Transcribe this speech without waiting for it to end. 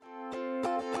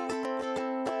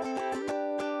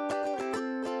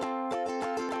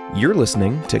You're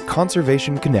listening to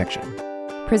Conservation Connection.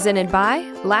 Presented by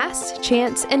Last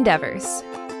Chance Endeavors.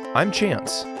 I'm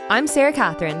Chance. I'm Sarah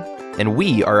Catherine. And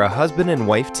we are a husband and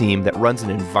wife team that runs an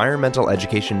environmental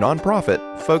education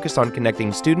nonprofit focused on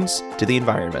connecting students to the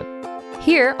environment.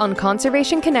 Here on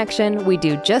Conservation Connection, we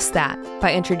do just that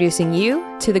by introducing you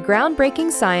to the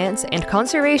groundbreaking science and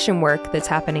conservation work that's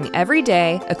happening every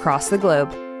day across the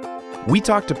globe. We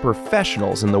talk to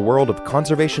professionals in the world of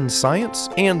conservation science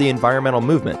and the environmental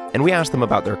movement, and we ask them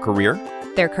about their career,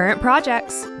 their current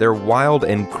projects, their wild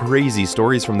and crazy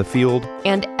stories from the field,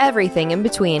 and everything in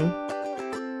between.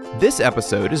 This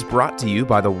episode is brought to you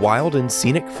by the Wild and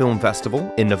Scenic Film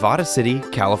Festival in Nevada City,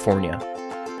 California.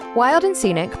 Wild and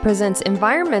Scenic presents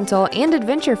environmental and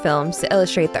adventure films to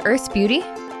illustrate the Earth's beauty,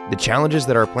 the challenges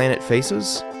that our planet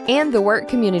faces, and the work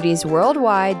communities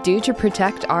worldwide do to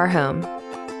protect our home.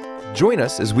 Join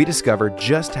us as we discover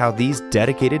just how these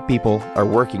dedicated people are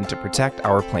working to protect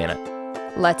our planet.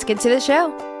 Let's get to the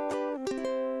show.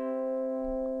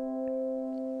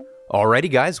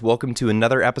 Alrighty guys, welcome to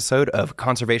another episode of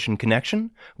Conservation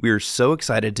Connection. We are so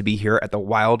excited to be here at the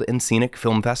Wild and Scenic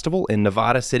Film Festival in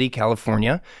Nevada City,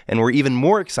 California, and we're even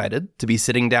more excited to be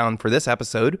sitting down for this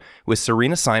episode with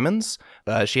Sarinah Simons.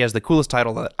 She has the coolest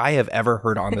title that I have ever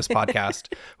heard on this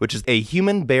podcast, which is a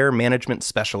human bear management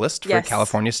specialist for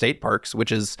California State Parks,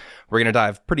 which is, we're going to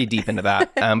dive pretty deep into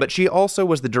that. But she also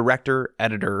was the director,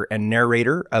 editor, and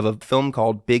narrator of a film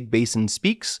called Big Basin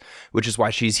Speaks, which is why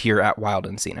she's here at Wild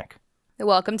and Scenic.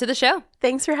 Welcome to the show.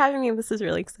 Thanks for having me. This is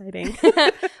really exciting.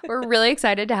 We're really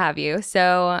excited to have you.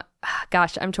 So,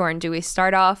 gosh, I'm torn. Do we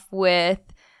start off with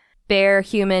Bear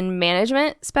Human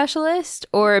Management Specialist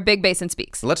or Big Basin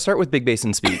Speaks? Let's start with Big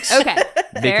Basin Speaks. Okay.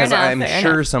 Because I'm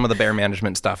sure some of the bear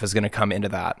management stuff is going to come into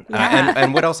that. Yeah.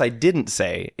 And what else I didn't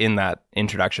say in that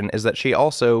introduction is that she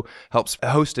also helps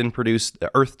host and produce the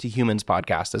Earth to Humans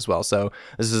podcast as well. So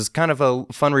this is kind of a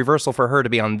fun reversal for her to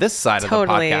be on this side of the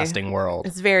podcasting world.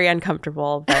 It's very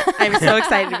uncomfortable, but I'm so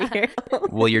excited to be here.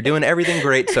 Well, you're doing everything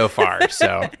great so far,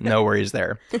 so no worries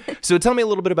there. So tell me a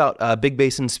little bit about Big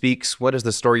Basin Speaks. What is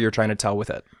the story you're trying to tell with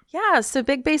it? Yeah, so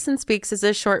Big Basin Speaks is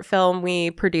a short film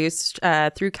we produced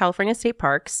through California State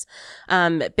Parks.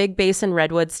 Big Basin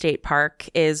Redwood State Park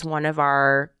is one of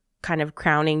our kind of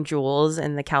crowning jewels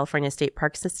in the California State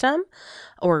Park system,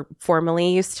 or formerly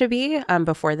used to be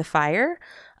before the fire.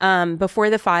 Before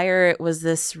the fire, it was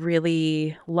this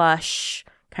really lush,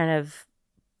 kind of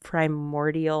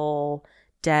primordial,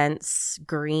 dense,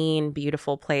 green,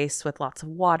 beautiful place with lots of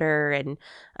water and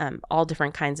all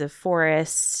different kinds of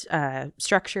forests,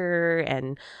 structure,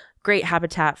 and great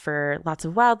habitat for lots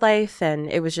of wildlife.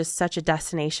 And it was just such a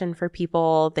destination for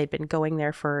people. They'd been going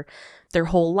there for their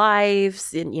whole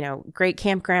lives, and, great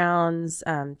campgrounds,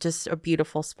 just a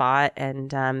beautiful spot.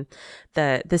 And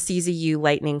the CZU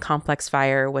Lightning Complex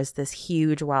fire was this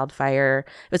huge wildfire.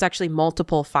 It was actually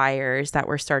multiple fires that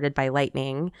were started by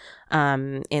lightning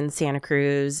in Santa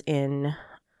Cruz in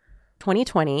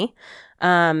 2020.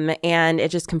 And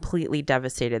it just completely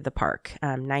devastated the park.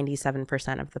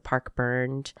 97% of the park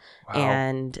burned. Wow.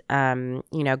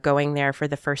 And, going there for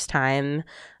the first time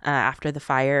after the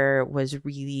fire was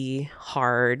really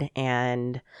hard.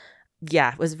 And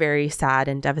yeah, it was very sad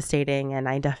and devastating. And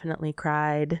I definitely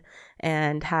cried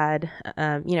and had,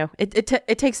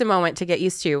 it takes a moment to get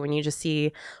used to when you just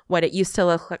see what it used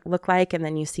to look like. And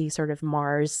then you see sort of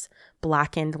Mars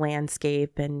blackened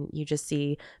landscape, and you just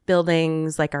see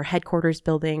buildings like our headquarters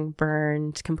building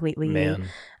burned completely. Man.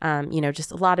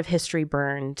 Just a lot of history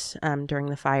burned during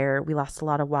the fire. We lost a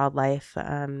lot of wildlife.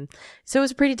 So it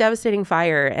was a pretty devastating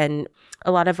fire. And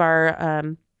a lot of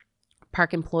our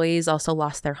park employees also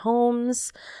lost their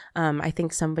homes. I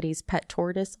think somebody's pet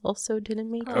tortoise also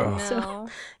didn't make it. Oh, no. So,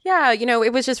 yeah,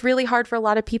 it was just really hard for a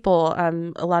lot of people.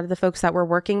 A lot of the folks that were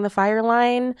working the fire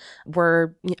line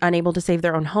were unable to save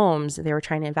their own homes. They were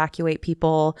trying to evacuate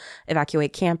people,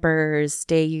 evacuate campers,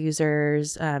 day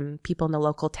users, people in the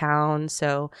local town.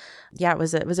 So, yeah, it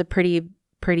was a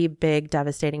pretty big,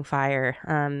 devastating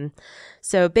fire.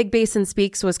 So Big Basin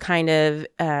Speaks was kind of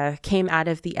came out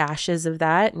of the ashes of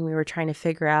that, and we were trying to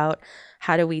figure out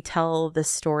how do we tell the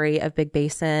story of Big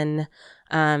Basin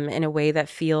in a way that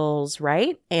feels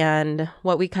right. And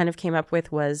what we kind of came up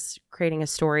with was creating a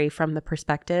story from the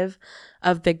perspective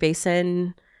of Big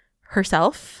Basin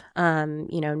herself,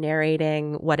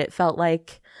 narrating what it felt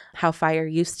like, how fire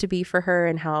used to be for her,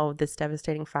 and how this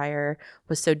devastating fire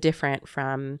was so different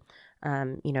from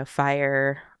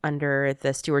fire under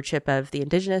the stewardship of the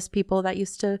indigenous people that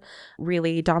used to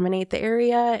really dominate the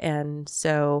area. And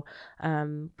so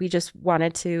we just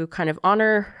wanted to kind of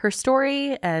honor her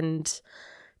story and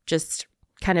just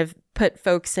kind of put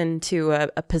folks into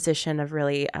a position of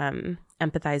really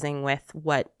empathizing with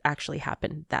what actually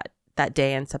happened that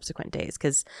day and subsequent days,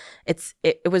 because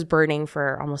it was burning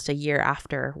for almost a year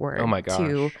afterward. Oh my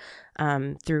gosh.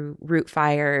 Through root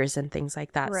fires and things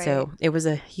like that. Right. So it was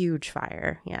a huge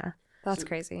fire. Yeah. That's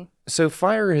crazy. So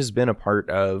fire has been a part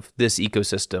of this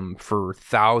ecosystem for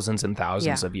thousands and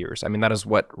thousands of years. I mean, that is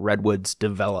what redwoods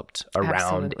developed around,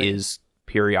 Absolutely. is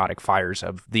periodic fires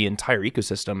of the entire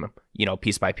ecosystem,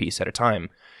 piece by piece at a time.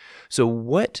 So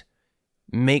what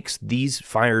makes these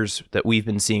fires that we've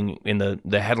been seeing in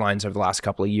the headlines over the last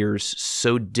couple of years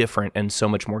so different and so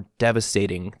much more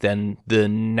devastating than the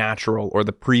natural or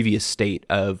the previous state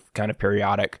of kind of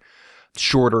periodic,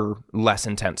 shorter, less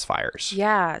intense fires?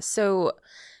 Yeah. So,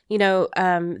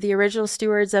 the original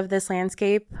stewards of this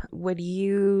landscape would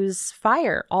use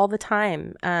fire all the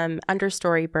time.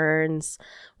 Understory burns,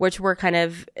 which were kind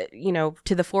of,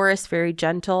 to the forest, very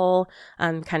gentle,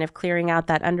 kind of clearing out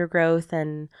that undergrowth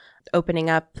and opening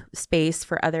up space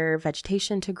for other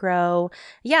vegetation to grow.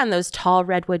 Yeah. And those tall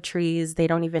redwood trees, they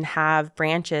don't even have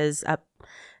branches up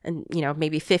and,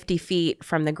 maybe 50 feet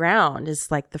from the ground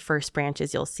is like the first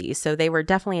branches you'll see. So they were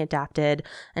definitely adapted,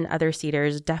 and other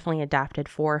cedars definitely adapted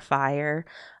for fire.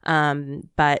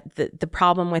 But the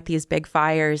problem with these big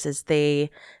fires is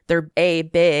they're A,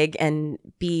 big, and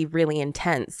B, really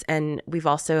intense. And we've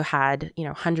also had,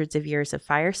 hundreds of years of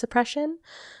fire suppression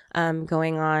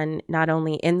going on, not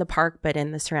only in the park, but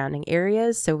in the surrounding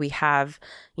areas. So we have,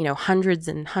 hundreds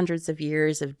and hundreds of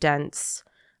years of dense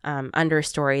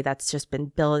understory that's just been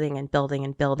building and building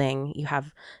and building. You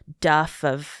have duff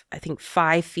of, I think,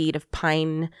 5 feet of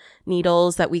pine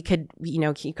needles that we could,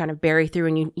 you kind of bury through,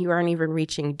 and you aren't even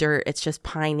reaching dirt. It's just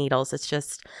pine needles. It's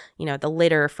just, the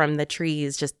litter from the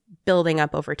trees just building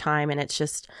up over time. And it's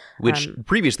just... Which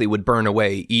previously would burn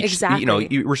away each...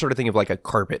 Exactly. We're sort of thinking of like a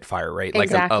carpet fire, right? Like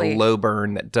Exactly. a low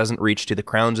burn that doesn't reach to the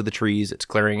crowns of the trees. It's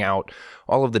clearing out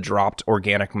all of the dropped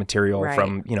organic material Right.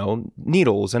 from,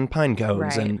 needles and pine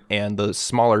cones Right. and the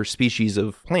smaller species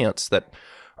of plants that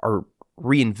are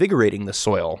reinvigorating the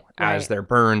soil as Right. they're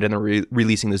burned and they're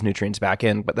releasing those nutrients back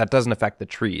in, but that doesn't affect the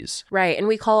trees. Right. And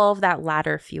we call all of that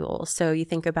ladder fuel. So you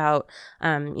think about,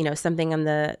 something on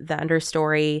the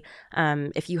understory.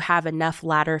 If you have enough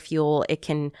ladder fuel, it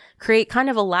can create kind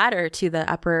of a ladder to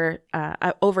the upper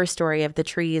overstory of the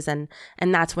trees. And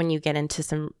that's when you get into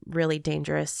some really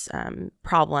dangerous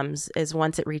problems, is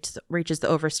once it reaches the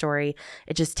overstory,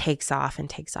 it just takes off and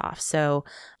takes off. So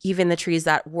even the trees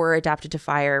that were adapted to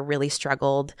fire really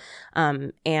struggled.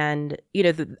 And,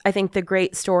 I think the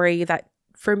great story that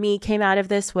for me came out of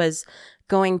this was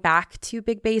going back to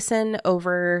Big Basin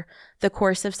over the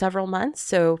course of several months.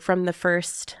 So from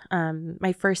the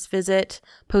my first visit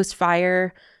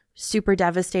post-fire, super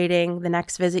devastating. The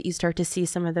next visit, you start to see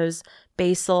some of those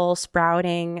basal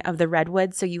sprouting of the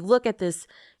redwood. So you look at this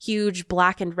huge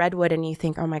blackened redwood and you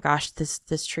think, oh my gosh,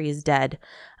 this tree is dead.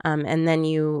 And then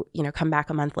you come back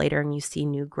a month later and you see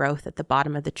new growth at the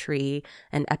bottom of the tree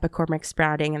and epicormic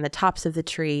sprouting in the tops of the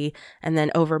tree. And then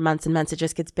over months and months, it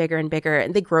just gets bigger and bigger,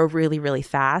 and they grow really, really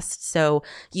fast. So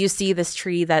you see this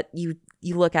tree that you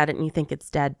look at it and you think it's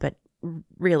dead, but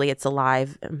really it's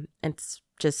alive. It's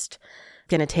just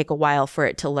going to take a while for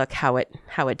it to look how it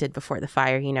did before the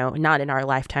fire. Not in our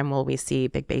lifetime will we see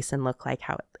Big Basin look like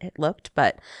how it looked,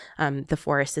 but the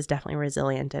forest is definitely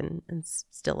resilient and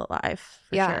still alive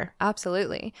for sure.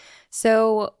 Absolutely.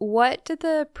 So what did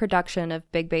the production of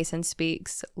Big Basin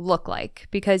Speaks look like?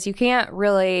 Because you can't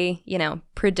really,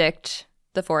 predict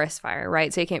the forest fire,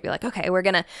 right? So you can't be like, okay, we're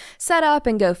going to set up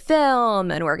and go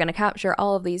film and we're going to capture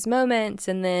all of these moments.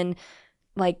 And then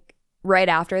like right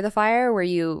after the fire, were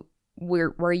you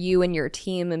and your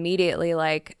team immediately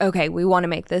like, okay, we want to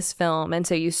make this film? And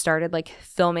so you started like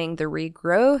filming the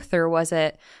regrowth, or was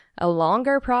it a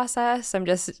longer process? I'm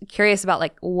just curious about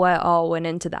like what all went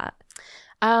into that.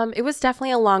 It was definitely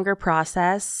a longer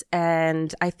process.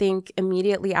 And I think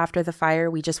immediately after the fire,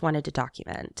 we just wanted to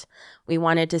document. We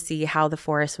wanted to see how the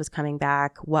forest was coming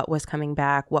back, what was coming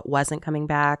back, what wasn't coming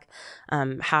back,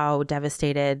 how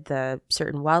devastated the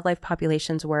certain wildlife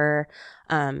populations were.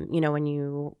 When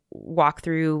you walk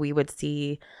through, we would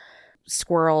see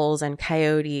squirrels and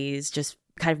coyotes just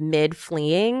kind of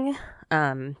mid-fleeing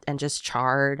and just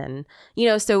charred. And,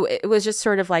 so it was just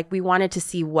sort of like we wanted to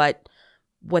see what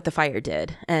the fire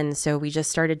did. And so we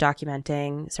just started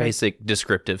documenting. Basic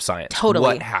descriptive science.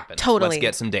 Totally. What happened? Totally. Let's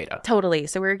get some data. Totally.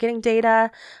 So we were getting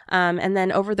data. And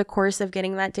then over the course of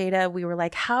getting that data, we were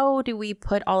like, how do we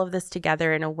put all of this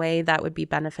together in a way that would be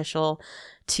beneficial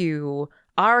to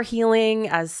our healing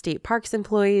as state parks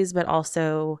employees, but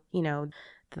also,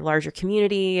 the larger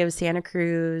community of Santa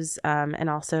Cruz, and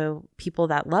also people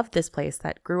that love this place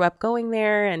that grew up going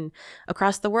there, and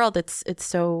across the world. It's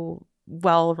so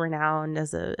well renowned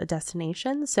as a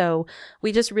destination. So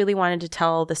we just really wanted to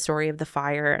tell the story of the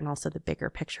fire and also the bigger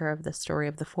picture of the story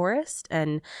of the forest.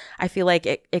 And I feel like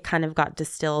it kind of got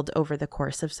distilled over the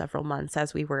course of several months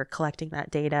as we were collecting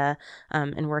that data,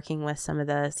 and working with some of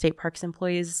the state parks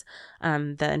employees,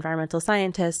 the environmental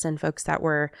scientists and folks that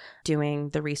were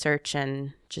doing the research,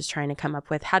 and just trying to come up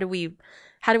with how do we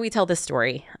tell this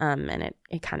story. And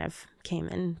it kind of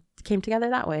came together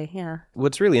that way. Yeah.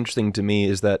 What's really interesting to me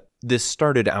is that this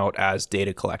started out as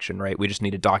data collection, right? We just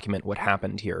need to document what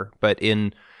happened here. But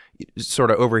in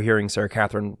sort of overhearing Sarah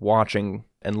Catherine watching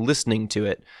and listening to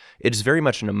it, it's very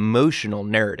much an emotional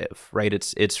narrative, right?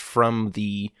 It's from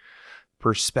the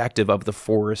perspective of the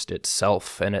forest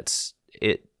itself, and it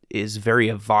is very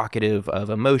evocative of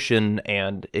emotion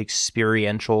and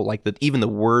experiential. Like even the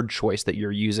word choice that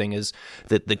you're using is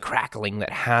the crackling that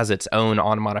has its own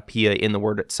onomatopoeia in the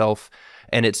word itself.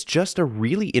 And it's just a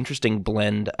really interesting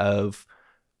blend of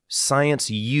science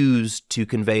used to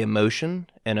convey emotion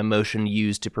and emotion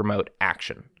used to promote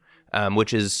action,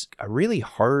 which is a really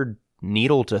hard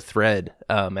needle to thread.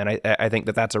 And I think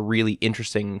that that's a really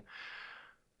interesting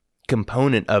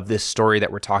component of this story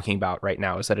that we're talking about right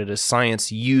now, is that it is science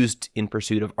used in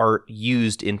pursuit of art,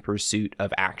 used in pursuit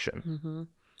of action. Mm-hmm.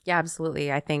 Yeah,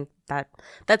 absolutely. I think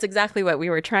that's exactly what we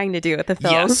were trying to do with the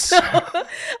film. Yes. So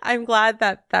I'm glad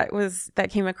that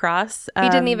came across. You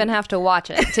didn't even have to watch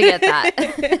it to get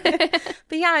that.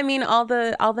 But yeah, I mean, all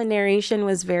the narration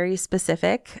was very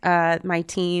specific. My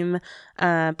team,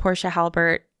 Portia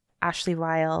Halbert, Ashley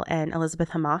Weil, and Elizabeth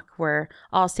Hammock were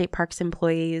all state parks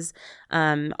employees.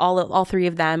 All three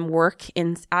of them work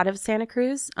out of Santa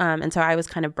Cruz. And so I was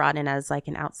kind of brought in as like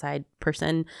an outside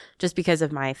person just because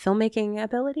of my filmmaking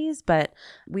abilities. But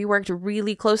we worked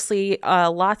really closely,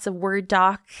 lots of Word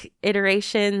doc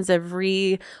iterations of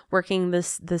reworking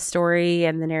the story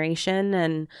and the narration.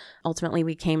 And ultimately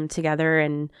we came together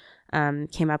and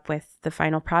came up with the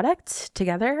final product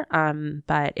together.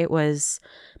 But it was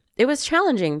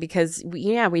challenging because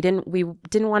we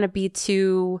didn't want to be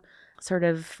too sort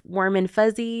of warm and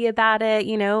fuzzy about it.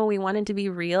 We wanted to be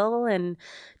real and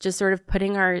just sort of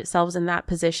putting ourselves in that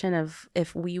position of,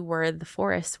 if we were the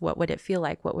forest, what would it feel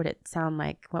like? What would it sound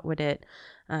like? What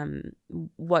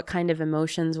kind of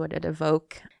emotions would it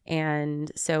evoke?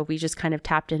 And so we just kind of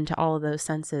tapped into all of those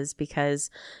senses because,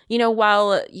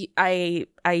 while I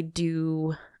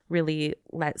do really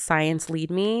let science lead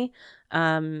me,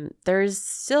 there's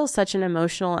still such an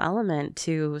emotional element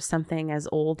to something as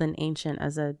old and ancient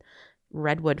as a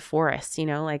redwood forest.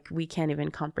 Like we can't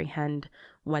even comprehend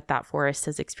what that forest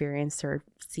has experienced or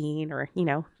seen, or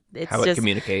it's how it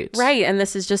communicates, right? And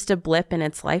this is just a blip in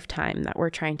its lifetime that we're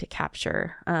trying to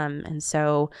capture. And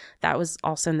so that was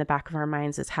also in the back of our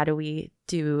minds, is how do we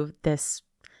do this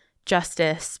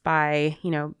justice by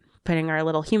putting our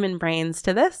little human brains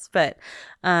to this. But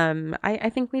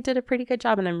I think we did a pretty good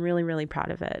job, and I'm really, really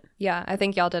proud of it. Yeah, I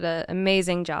think y'all did an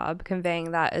amazing job conveying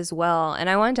that as well. And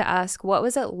I wanted to ask, what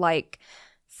was it like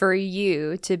for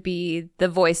you to be the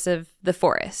voice of the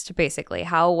forest, basically?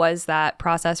 How was that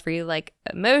process for you, like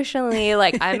emotionally?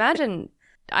 Like I imagine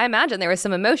there was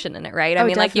some emotion in it, right? I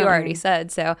mean, definitely. Like you already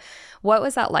said. So what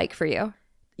was that like for you?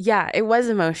 Yeah, it was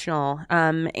emotional.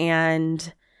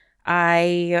 And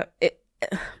I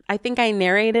think I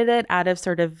narrated it out of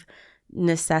sort of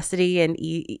necessity and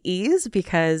ease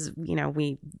because,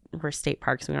 we're state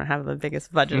parks. We don't have the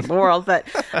biggest budget in the world, but,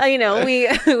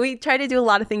 we try to do a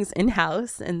lot of things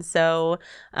in-house. And so,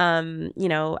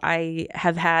 I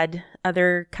have had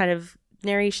other kind of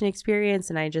narration experience,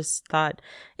 and I just thought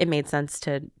it made sense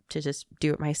to just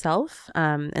do it myself,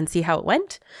 and see how it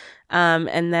went.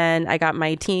 And then I got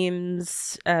my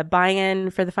team's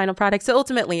buy-in for the final product. So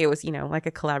ultimately it was, like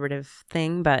a collaborative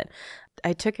thing, but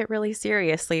I took it really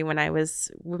seriously when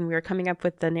we were coming up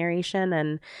with the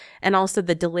narration and also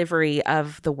the delivery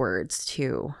of the words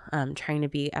too. Trying to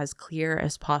be as clear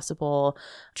as possible,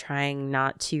 trying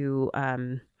not to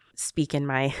speak in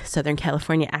my Southern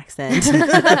California accent,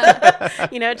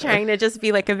 trying to just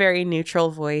be like a very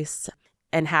neutral voice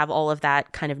and have all of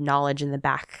that kind of knowledge in the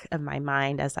back of my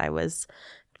mind as I was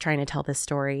trying to tell this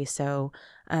story. So,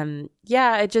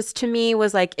 it just to me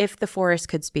was like, if the forest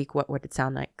could speak, what would it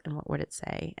sound like and what would it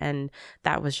say? And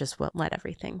that was just what led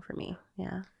everything for me.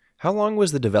 Yeah. How long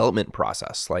was the development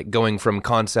process? Like going from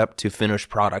concept to finished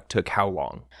product took how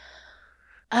long?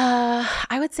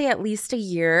 I would say at least a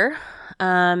year.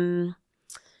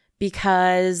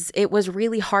 Because it was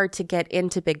really hard to get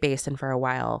into Big Basin for a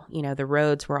while. The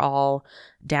roads were all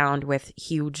downed with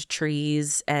huge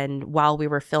trees. And while we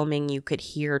were filming, you could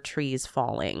hear trees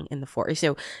falling in the forest.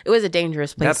 So it was a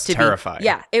dangerous place That's to terrifying. be.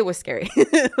 Yeah, it was scary.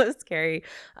 It was scary.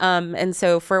 And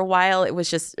so for a while, it was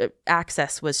just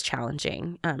access was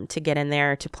challenging to get in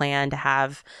there, to plan, to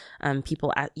have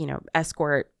people,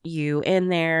 escort you in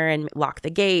there and lock the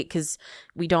gate, because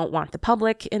we don't want the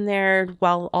public in there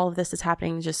while all of this is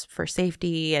happening, just for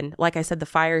safety. And like I said, the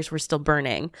fires were still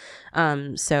burning.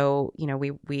 So,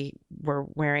 we were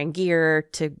wearing gear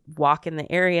to walk in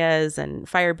the areas and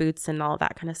fire boots and all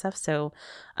that kind of stuff. So,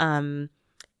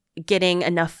 getting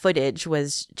enough footage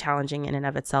was challenging in and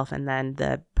of itself. And then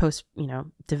the post,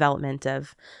 development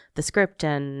of the script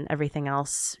and everything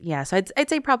else. Yeah. So I'd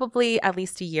say probably at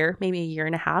least a year, maybe a year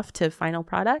and a half to final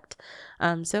product.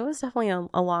 So it was definitely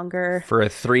a longer for a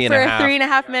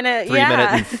 3.5 minute, 3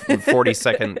 minute and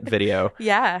 40-second video.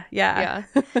 Yeah.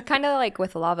 Kind of like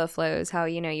with lava flows, how,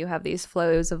 you have these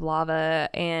flows of lava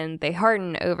and they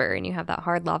harden over and you have that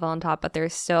hard lava on top, but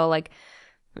there's still like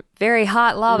very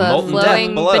hot lava Molten flowing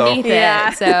death below. beneath Yeah.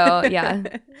 it. So yeah,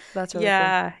 that's really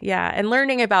cool. Yeah. And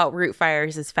learning about root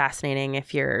fires is fascinating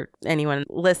if anyone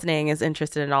listening is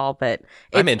interested at all, but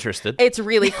I'm interested. It's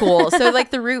really cool. So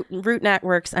like the root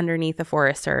networks underneath the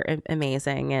forest are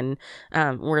amazing. And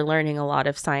we're learning a lot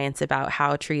of science about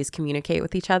how trees communicate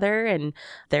with each other. And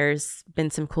there's been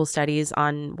some cool studies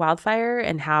on wildfire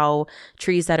and how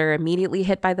trees that are immediately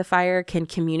hit by the fire can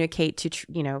communicate to,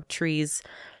 trees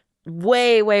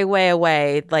way, way, way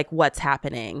away, like what's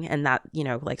happening, and that,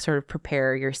 like sort of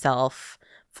prepare yourself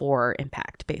for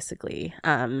impact, basically.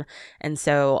 And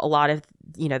so a lot of,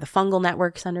 the fungal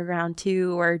networks underground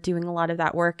too are doing a lot of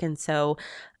that work. And so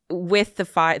with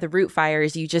the root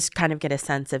fires, you just kind of get a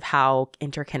sense of how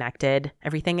interconnected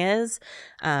everything is.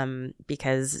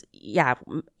 Because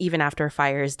even after a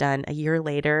fire is done, a year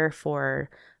later, for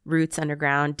roots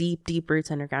underground, deep roots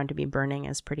underground to be burning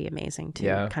is pretty amazing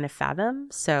to kind of fathom.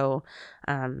 So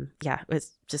it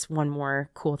was just one more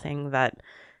cool thing that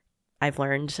I've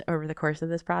learned over the course of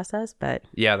this process. But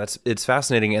yeah, it's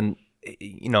fascinating. And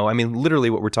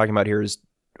literally what we're talking about here is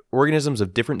organisms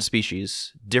of different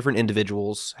species, different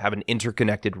individuals have an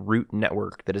interconnected root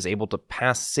network that is able to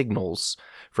pass signals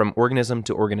from organism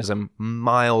to organism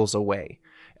miles away.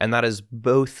 And that is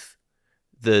both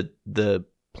the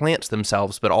plants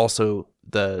themselves, but also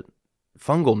the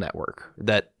fungal network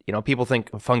that, people think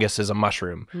fungus is a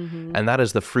mushroom, and that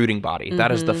is the fruiting body.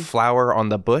 That is the flower on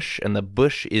the bush, and the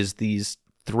bush is these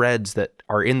threads that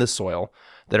are in the soil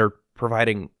that are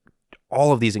providing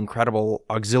all of these incredible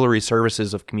auxiliary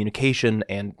services of communication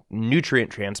and nutrient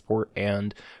transport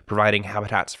and providing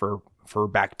habitats for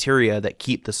bacteria that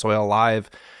keep the soil alive.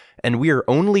 And we are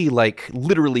only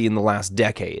literally in the last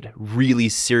decade really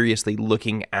seriously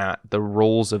looking at the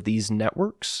roles of these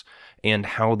networks and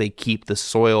how they keep the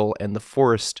soil and the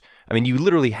forest. I mean, you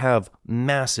literally have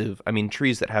massive,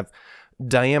 trees that have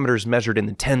diameters measured in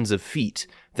the tens of feet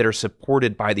that are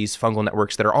supported by these fungal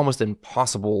networks that are almost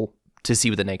impossible to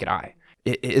see with the naked eye.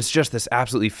 It's just this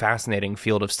absolutely fascinating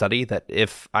field of study that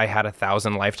if I had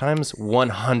 1,000 lifetimes,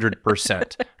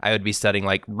 100% I would be studying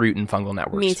root and fungal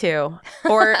networks. Me too.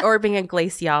 Or being a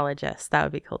glaciologist. That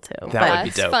would be cool too. That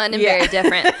would be dope. Fun and very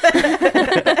different.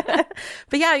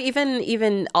 But yeah,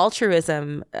 even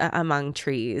altruism among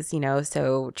trees,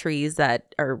 so trees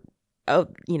that are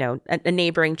a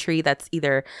neighboring tree that's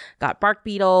either got bark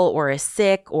beetle or is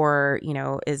sick or,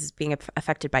 is being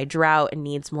affected by drought and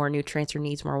needs more nutrients or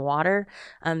needs more water.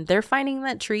 They're finding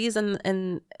that trees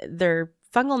and their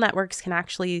fungal networks can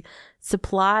actually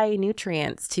supply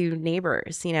nutrients to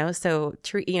neighbors, so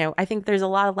I think there's a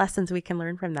lot of lessons we can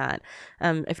learn from that.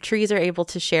 If trees are able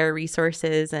to share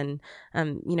resources and,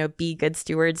 be good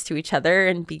stewards to each other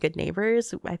and be good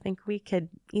neighbors, I think we could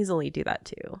easily do that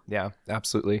too. Yeah,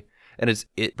 absolutely. And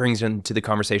it brings into the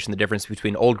conversation the difference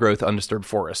between old growth, undisturbed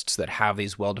forests that have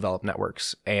these well-developed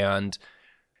networks and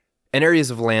areas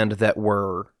of land that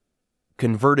were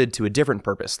converted to a different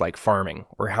purpose, like farming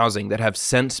or housing, that have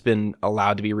since been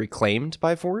allowed to be reclaimed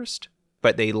by forest,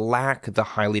 but they lack the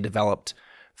highly developed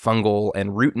fungal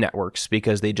and root networks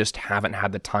because they just haven't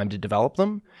had the time to develop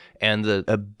them. And the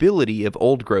ability of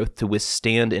old growth to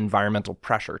withstand environmental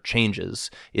pressure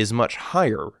changes is much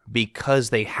higher because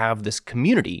they have this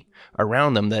community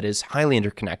around them that is highly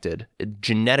interconnected,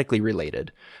 genetically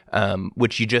related,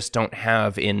 which you just don't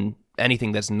have in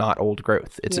anything that's not old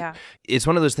growth. It's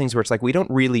one of those things where it's we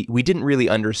didn't really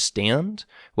understand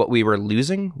what we were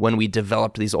losing when we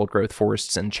developed these old growth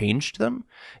forests and changed them.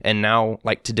 And now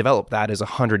to develop that is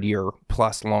 100-year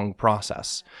plus long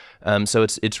process. So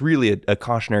it's really a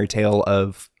cautionary tale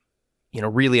of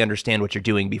really understand what you're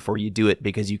doing before you do it,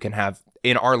 because you can have,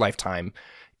 in our lifetime,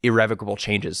 irrevocable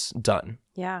changes done.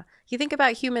 Yeah. You think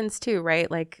about humans too, right?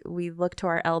 Like we look to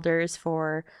our elders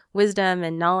for wisdom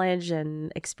and knowledge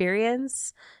and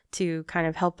experience to kind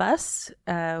of help us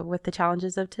with the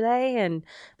challenges of today. And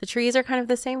the trees are kind of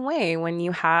the same way. When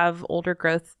you have older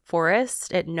growth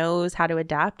forest, it knows how to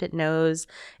adapt. It knows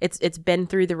it's been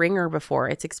through the ringer before.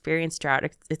 It's experienced drought.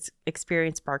 It's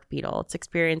experienced bark beetle. It's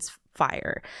experienced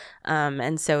fire.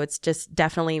 And so it's just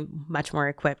definitely much more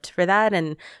equipped for that.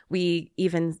 And we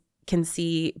even can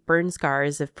see burn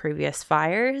scars of previous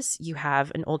fires. You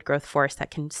have an old growth forest that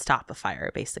can stop a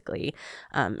fire, basically.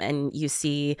 And you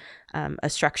see a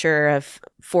structure of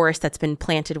forest that's been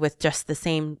planted with just the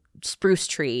same spruce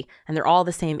tree, and they're all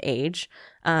the same age.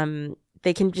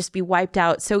 They can just be wiped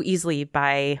out so easily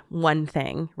by one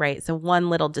thing, right? So one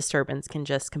little disturbance can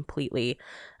just completely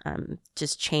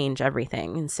just change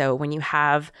everything. And so when you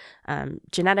have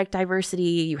genetic diversity,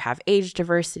 you have age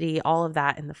diversity, all of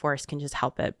that in the forest can just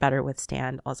help it better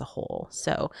withstand as a whole.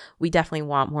 So we definitely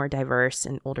want more diverse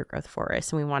and older growth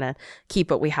forests, and we want to keep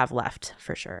what we have left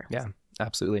for sure. Yeah,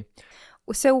 absolutely.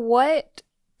 So what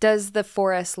does the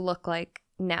forest look like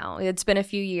now? It's been a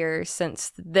few years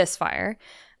since this fire.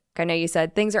 I know you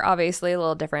said things are obviously a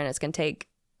little different. It's going to take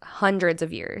hundreds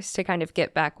of years to kind of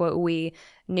get back what we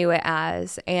knew it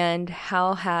as. And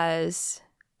how has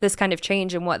this kind of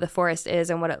change in what the forest is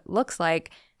and what it looks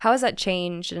like, how has that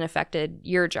changed and affected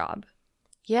your job?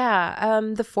 Yeah,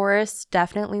 the forest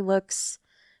definitely looks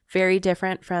very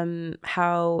different from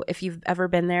how, if you've ever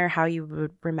been there, how you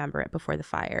would remember it before the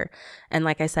fire. And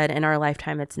like I said, in our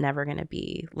lifetime, it's never going to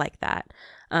be like that.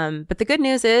 But the good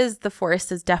news is the forest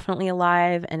is definitely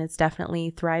alive and it's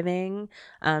definitely thriving.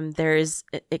 There's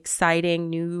exciting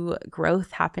new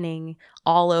growth happening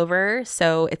all over.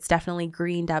 So it's definitely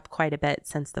greened up quite a bit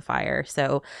since the fire.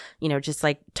 So, just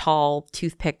like tall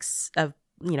toothpicks of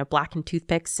blackened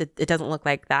toothpicks, it doesn't look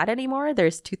like that anymore.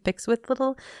 There's toothpicks with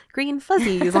little green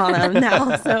fuzzies on them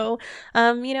now. So,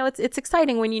 it's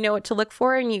exciting when you know what to look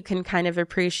for, and you can kind of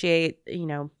appreciate,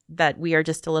 that we are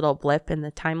just a little blip in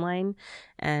the timeline,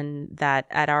 and that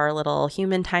at our little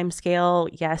human time scale,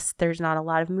 yes, there's not a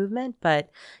lot of movement, but,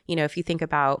 if you think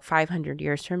about 500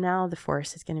 years from now, the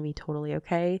forest is going to be totally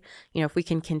okay. If we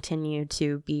can continue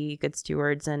to be good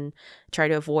stewards and try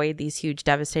to avoid these huge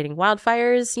devastating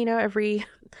wildfires,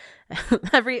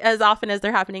 every as often as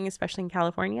they're happening, especially in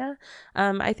California,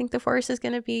 I think the forest is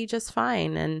going to be just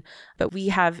fine. But we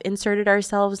have inserted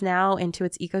ourselves now into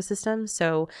its ecosystem,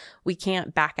 so we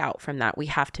can't back out from that. We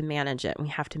have to manage it. We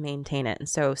have to maintain it. And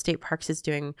so State Parks is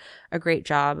doing a great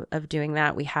job of doing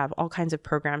that. We have all kinds of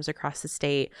programs across the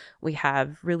state. We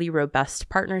have really robust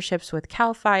partnerships with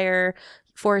CAL FIRE,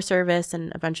 Forest Service,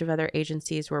 and a bunch of other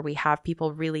agencies where we have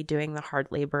people really doing the hard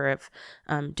labor of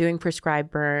doing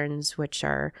prescribed burns, which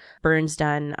are burns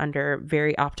done under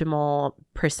very optimal,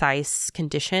 precise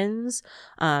conditions,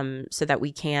 so that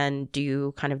we can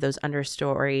do kind of those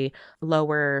understory,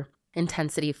 lower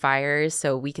intensity fires,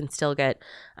 so we can still get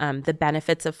the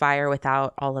benefits of fire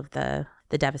without all of the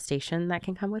devastation that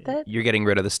can come with it. You're getting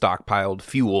rid of the stockpiled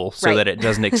fuel so Right. that it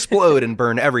doesn't explode and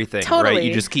burn everything, Totally. right?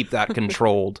 You just keep that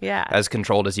controlled, Yeah. as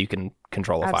controlled as you can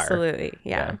control a fire. Absolutely.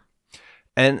 Yeah.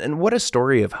 And what a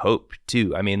story of hope,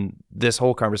 too. I mean, this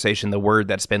whole conversation, the word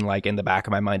that's been like in the back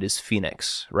of my mind is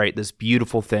phoenix, right? This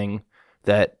beautiful thing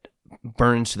that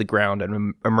burns to the ground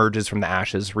and emerges from the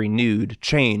ashes, renewed,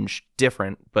 changed,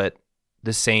 different, but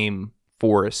the same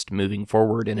forest moving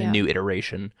forward in a new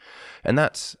iteration. And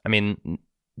that's,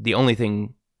 the only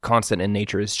thing constant in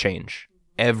nature is change.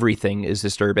 Everything is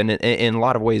disturbed. And in a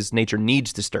lot of ways, nature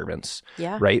needs disturbance,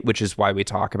 right? Which is why we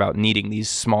talk about needing these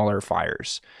smaller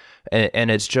fires.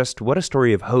 And it's just, what a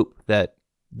story of hope that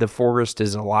the forest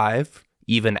is alive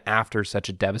even after such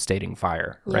a devastating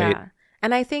fire, right? Yeah.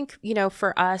 And I think,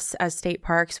 for us as state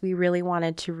parks, we really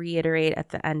wanted to reiterate at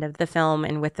the end of the film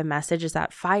and with the message is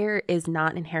that fire is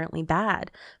not inherently bad.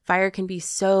 Fire can be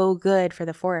so good for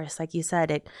the forest. Like you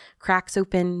said, it cracks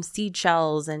open seed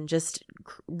shells and just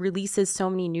releases so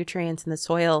many nutrients in the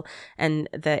soil, and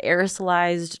the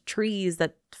aerosolized trees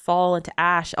that fall into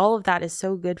ash, all of that is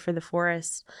so good for the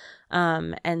forest.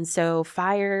 And so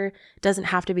fire doesn't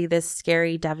have to be this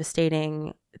scary,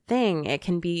 devastating thing. It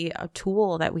can be a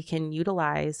tool that we can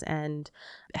utilize and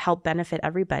help benefit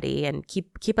everybody and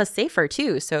keep us safer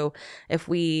too. So if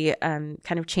we kind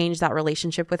of change that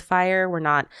relationship with fire, we're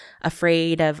not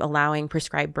afraid of allowing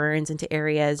prescribed burns into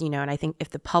areas, and I think if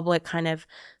the public kind of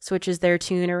switches their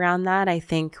tune around that, I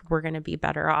think we're going to be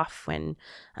better off when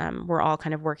we're all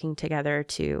kind of working together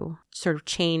to sort of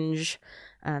change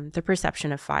the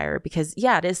perception of fire, because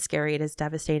it is scary. It is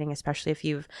devastating, especially if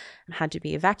you've had to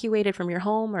be evacuated from your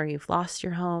home or you've lost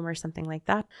your home or something like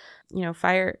that.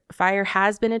 Fire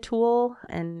has been a tool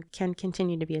and can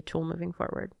continue to be a tool moving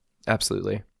forward.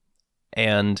 Absolutely.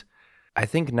 And I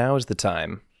think now is the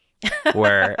time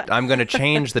where I'm going to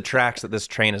change the tracks that this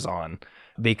train is on,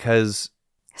 because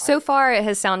so far it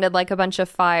has sounded like a bunch of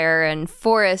fire and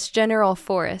general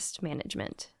forest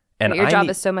management. And but your job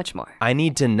is so much more. I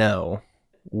need to know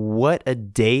what a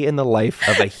day in the life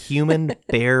of a human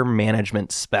bear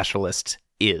management specialist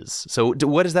is. So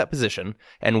what is that position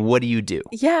and what do you do?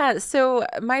 Yeah, so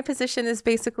my position is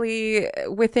basically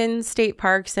within state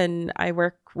parks, and I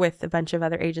work with a bunch of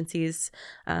other agencies,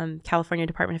 California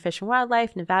Department of Fish and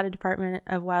Wildlife, Nevada Department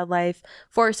of Wildlife,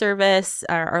 Forest Service,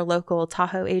 our local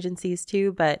Tahoe agencies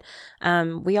too. But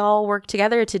we all work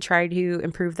together to try to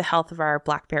improve the health of our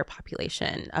black bear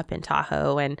population up in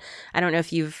Tahoe. And I don't know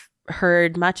if you've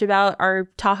heard much about our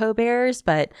Tahoe bears,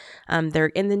 but they're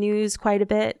in the news quite a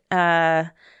bit.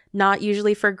 Not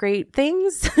usually for great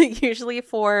things, usually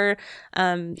for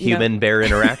human bear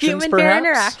interactions, human perhaps? Bear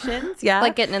interactions, yeah.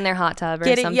 Like getting in their hot tub or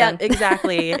something. Yeah,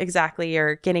 exactly.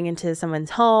 Or getting into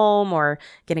someone's home or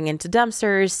getting into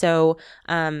dumpsters. So,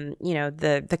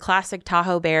 the classic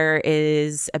Tahoe bear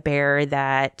is a bear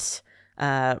that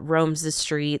roams the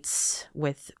streets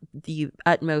with the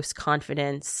utmost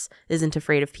confidence, isn't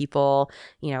afraid of people,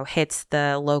 hits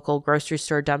the local grocery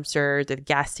store dumpster, the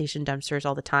gas station dumpsters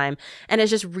all the time. And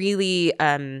it's just really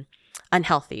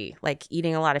unhealthy, like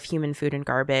eating a lot of human food and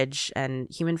garbage. And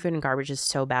human food and garbage is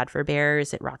so bad for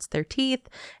bears. It rots their teeth.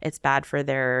 It's bad for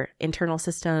their internal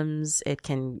systems. It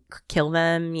can kill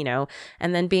them,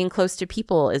 and then being close to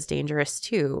people is dangerous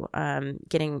too.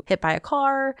 Getting hit by a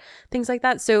car, things like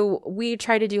that. So we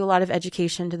try to do a lot of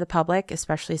education to the public,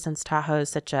 especially since Tahoe is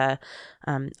such a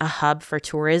hub for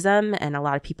tourism and a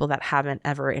lot of people that haven't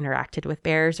ever interacted with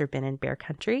bears or been in bear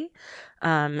country.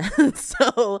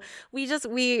 So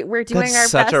we're doing That's our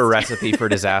such best. a recipe for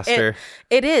disaster.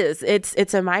 It is.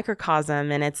 It's a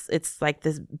microcosm, and it's like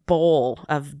this bowl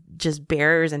of just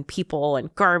bears and people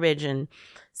and garbage, and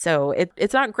so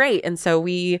it's not great. And so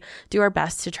we do our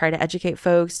best to try to educate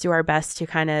folks, do our best to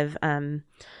kind of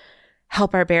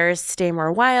help our bears stay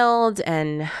more wild,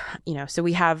 and so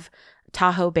we have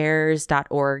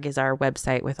TahoeBears.org is our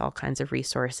website with all kinds of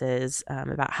resources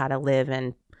about how to live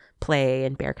and play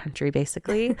in bear country,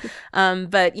 basically.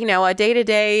 But a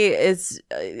day-to-day is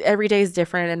every day is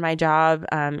different in my job.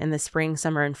 In the spring,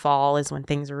 summer, and fall is when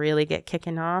things really get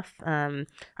kicking off.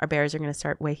 Our bears are going to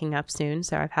start waking up soon,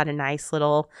 so I've had a nice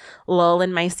little lull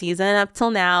in my season up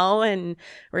till now, and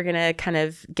we're going to kind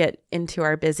of get into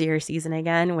our busier season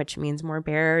again, which means more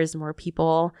bears, more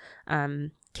people.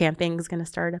 Camping is going to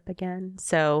start up again.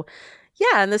 So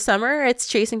yeah, in the summer, it's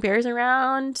chasing bears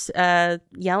around,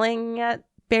 yelling at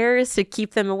bears to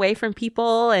keep them away from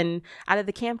people and out of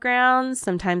the campgrounds.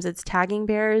 Sometimes it's tagging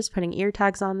bears, putting ear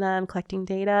tags on them, collecting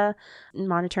data, and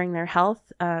monitoring their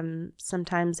health.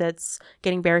 Sometimes it's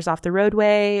getting bears off the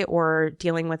roadway or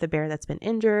dealing with a bear that's been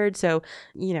injured. So,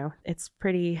 it's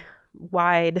pretty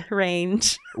wide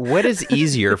range. What is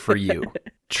easier for you?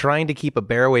 Trying to keep a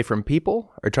bear away from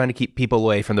people or trying to keep people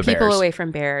away from the bears? People away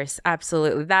from bears.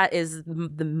 Absolutely. That is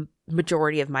the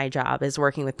majority of my job, is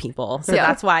working with people. So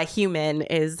that's why human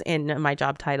is in my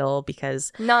job title,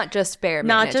 because not just bear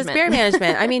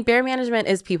management. I mean, bear management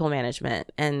is people management.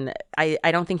 And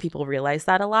I don't think people realize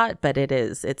that a lot, but it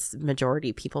is. It's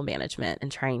majority people management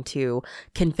and trying to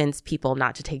convince people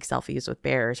not to take selfies with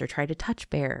bears or try to touch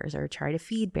bears or try to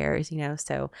feed bears,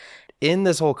 so. In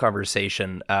this whole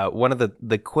conversation, one of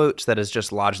the quotes that has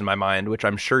just lodged in my mind, which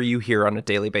I'm sure you hear on a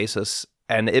daily basis,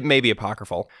 and it may be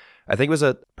apocryphal, I think it was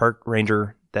a park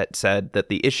ranger that said that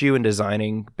the issue in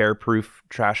designing bear-proof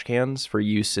trash cans for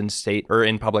use in state or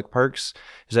in public parks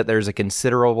is that there's a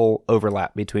considerable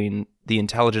overlap between the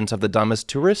intelligence of the dumbest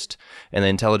tourist and the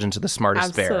intelligence of the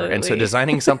smartest bear. And so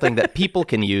designing something that people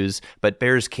can use but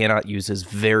bears cannot use is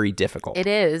very difficult. It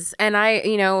is. And I,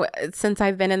 since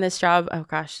I've been in this job,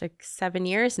 like 7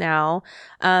 years now,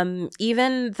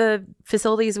 even the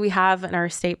facilities we have in our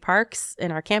state parks,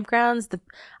 in our campgrounds,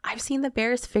 I've seen the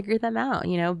bears figure them out,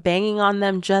 banging on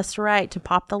them just right to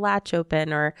pop the latch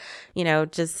open, or,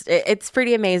 it's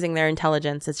pretty amazing, their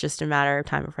intelligence. It's just a matter of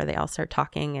time before they all start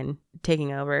talking and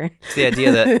taking over. It's the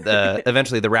idea that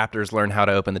eventually the raptors learn how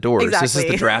to open the doors. Exactly. This is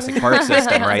the Jurassic Park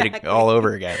system, right? Exactly. All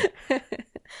over again.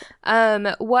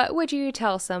 What would you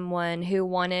tell someone who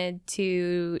wanted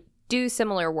to do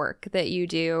similar work that you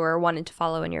do or wanted to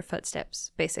follow in your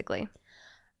footsteps, basically?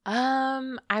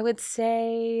 I would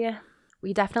say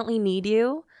we definitely need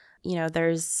you.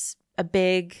 there's a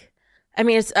big,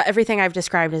 it's everything I've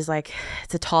described is like,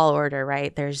 it's a tall order,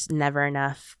 right? There's never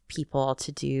enough people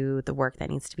to do the work that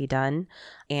needs to be done.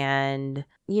 And,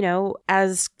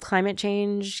 as climate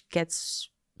change gets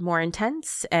more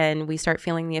intense and we start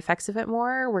feeling the effects of it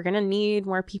more, we're going to need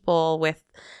more people with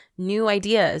new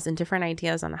ideas and different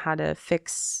ideas on how to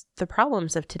fix the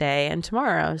problems of today and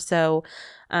tomorrow. So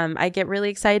I get really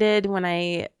excited when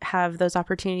I have those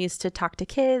opportunities to talk to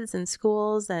kids in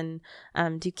schools and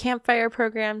do campfire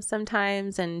programs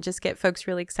sometimes and just get folks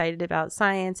really excited about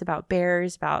science, about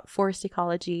bears, about forest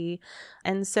ecology.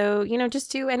 And so,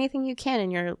 just do anything you can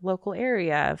in your local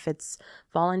area. If it's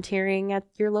volunteering at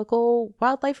your local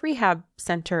wildlife rehab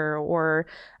center, or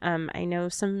I know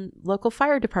some local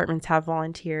fire departments have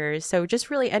volunteers. So just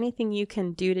really anything you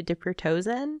can do to dip your toes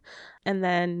in, and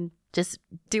then just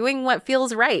doing what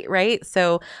feels right?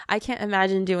 So I can't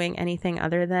imagine doing anything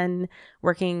other than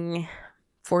working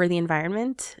for the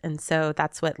environment. And so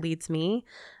that's what leads me.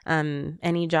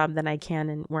 Any job that I can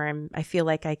and where I feel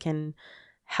like I can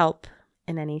help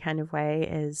in any kind of way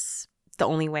is the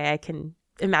only way I can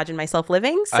imagine myself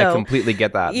living. So I completely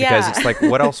get that, because it's like,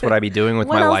 what else would I be doing with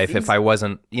my life if I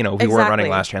wasn't, if we weren't running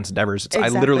Last Chance Endeavors? I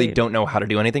literally don't know how to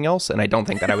do anything else, and I don't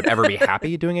think that I would ever be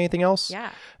happy doing anything else. Yeah.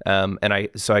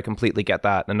 So I completely get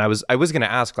that. And I was going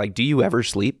to ask, like, do you ever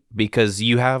sleep? Because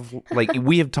you have, like,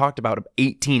 we have talked about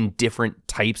 18 different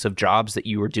types of jobs that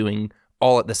you are doing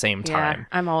all at the same time. Yeah,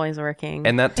 I'm always working.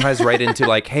 And that ties right into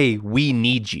like, hey, we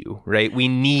need you, right? We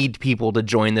need people to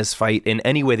join this fight in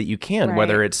any way that you can, right.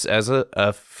 Whether it's as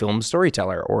a film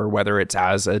storyteller, or whether it's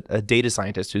as a data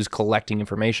scientist who's collecting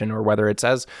information, or whether it's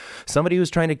as somebody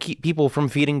who's trying to keep people from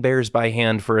feeding bears by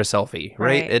hand for a selfie,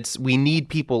 right? We need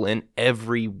people in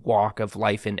every walk of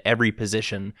life, in every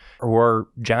position, who are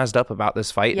jazzed up about this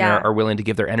fight and are willing to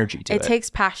give their energy to it. It takes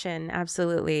passion,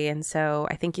 absolutely. And so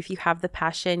I think if you have the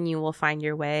passion, you will find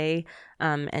your way,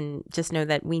 and just know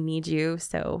that we need you.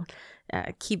 So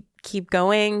keep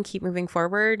going, keep moving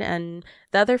forward. And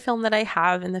the other film that I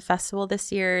have in the festival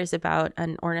this year is about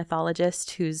an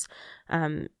ornithologist whose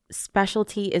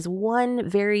specialty is one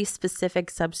very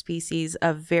specific subspecies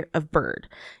of bird.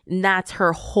 And that's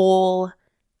her whole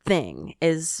thing,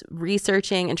 is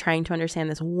researching and trying to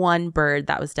understand this one bird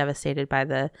that was devastated by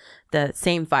the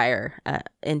same fire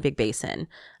in Big Basin.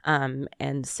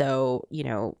 And so,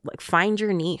 like, find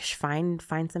your niche, find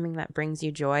something that brings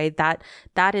you joy. That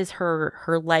is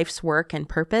her life's work and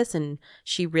purpose. And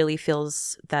she really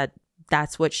feels that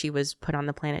that's what she was put on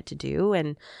the planet to do.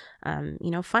 And,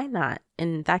 find that.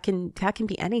 And that can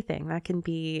be anything. That can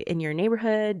be in your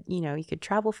neighborhood, you could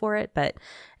travel for it, but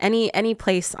any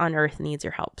place on earth needs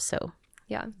your help. So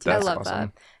yeah, that's I love awesome.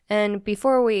 that. And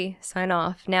before we sign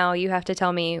off, now you have to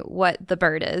tell me what the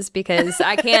bird is, because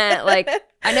I can't,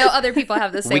 I know other people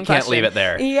have the same question. We can't leave it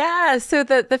there. Yeah. So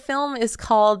the film is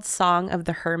called Song of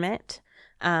the Hermit.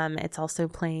 It's also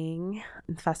playing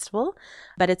in the festival,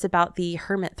 but it's about the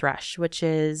hermit thrush, which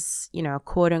is,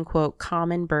 quote unquote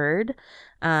common bird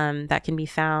that can be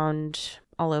found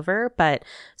all over. But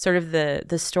sort of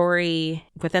the story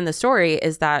within the story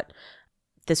is that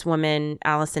this woman,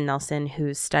 Allison Nelson,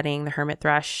 who's studying the hermit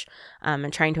thrush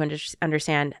and trying to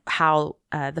understand how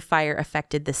the fire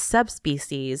affected the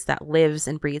subspecies that lives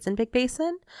and breeds in Big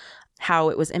Basin, how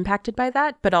it was impacted by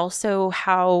that, but also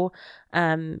how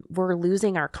we're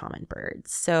losing our common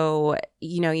birds. So,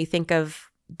 you think of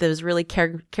those really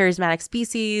charismatic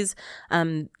species,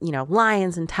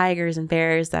 lions and tigers and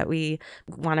bears that we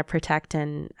want to protect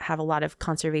and have a lot of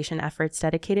conservation efforts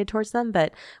dedicated towards them.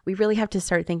 But we really have to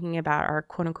start thinking about our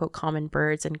quote unquote common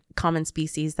birds and common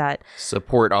species that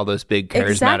support all those big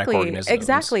charismatic organisms.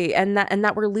 Exactly. And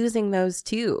that we're losing those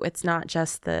too. It's not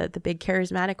just the big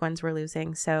charismatic ones we're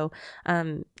losing. So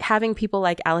having people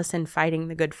like Allison fighting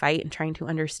the good fight and trying to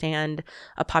understand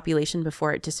a population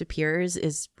before it disappears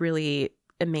is really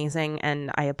amazing. And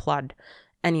I applaud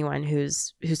anyone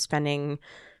who's spending,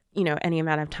 any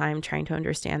amount of time trying to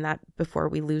understand that before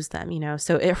we lose them,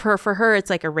 So for her, it's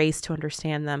like a race to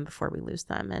understand them before we lose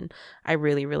them. And I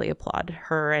really, really applaud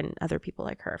her and other people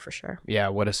like her for sure. Yeah,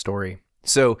 what a story.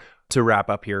 So to wrap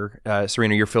up here,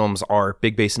 Sarinah, your films are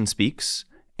Big Basin Speaks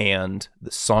and The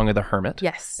Song of the Hermit.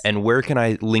 Yes. And where can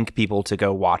I link people to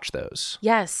go watch those?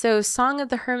 Yes. So Song of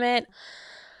the Hermit,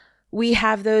 we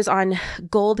have those on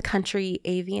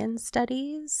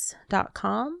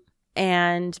goldcountryavianstudies.com,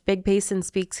 and Big Basin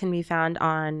Speaks can be found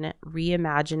on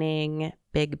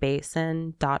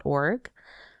reimaginingbigbasin.org.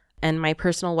 And my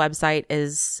personal website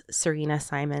is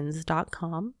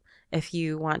sarinahsimons.com. if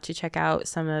you want to check out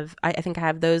some of, I think I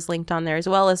have those linked on there as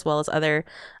well as other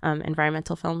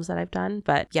environmental films that I've done.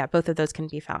 But yeah, both of those can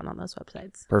be found on those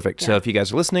websites. Perfect. Yeah. So if you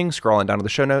guys are listening, scrolling down to the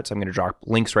show notes, I'm going to drop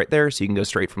links right there so you can go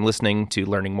straight from listening to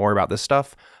learning more about this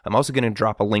stuff. I'm also going to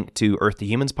drop a link to Earth to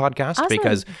Humans podcast Awesome.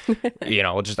 because,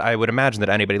 I would imagine that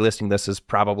anybody listening to this is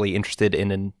probably interested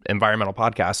in environmental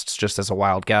podcasts, just as a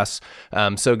wild guess.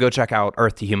 So go check out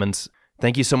Earth to Humans.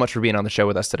 Thank you so much for being on the show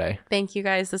with us today. Thank you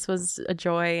guys. This was a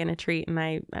joy and a treat, and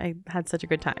I had such a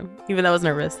good time, even though I was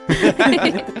nervous.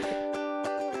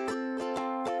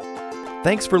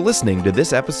 Thanks for listening to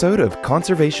this episode of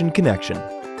Conservation Connection.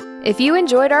 If you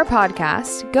enjoyed our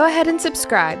podcast, go ahead and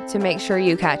subscribe to make sure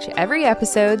you catch every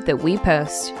episode that we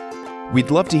post. We'd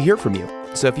love to hear from you.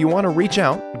 So if you want to reach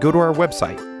out, go to our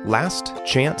website,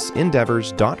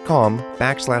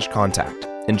 lastchanceendeavors.com/contact,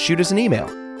 and shoot us an email.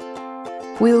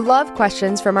 We love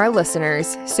questions from our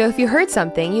listeners, so if you heard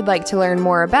something you'd like to learn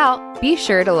more about, be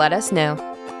sure to let us know.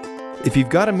 If you've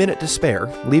got a minute to spare,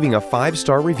 leaving a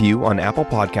 5-star review on Apple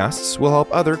Podcasts will help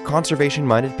other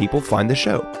conservation-minded people find the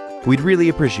show. We'd really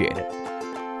appreciate it.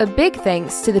 A big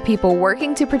thanks to the people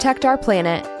working to protect our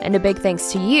planet, and a big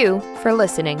thanks to you for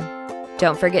listening.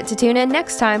 Don't forget to tune in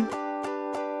next time.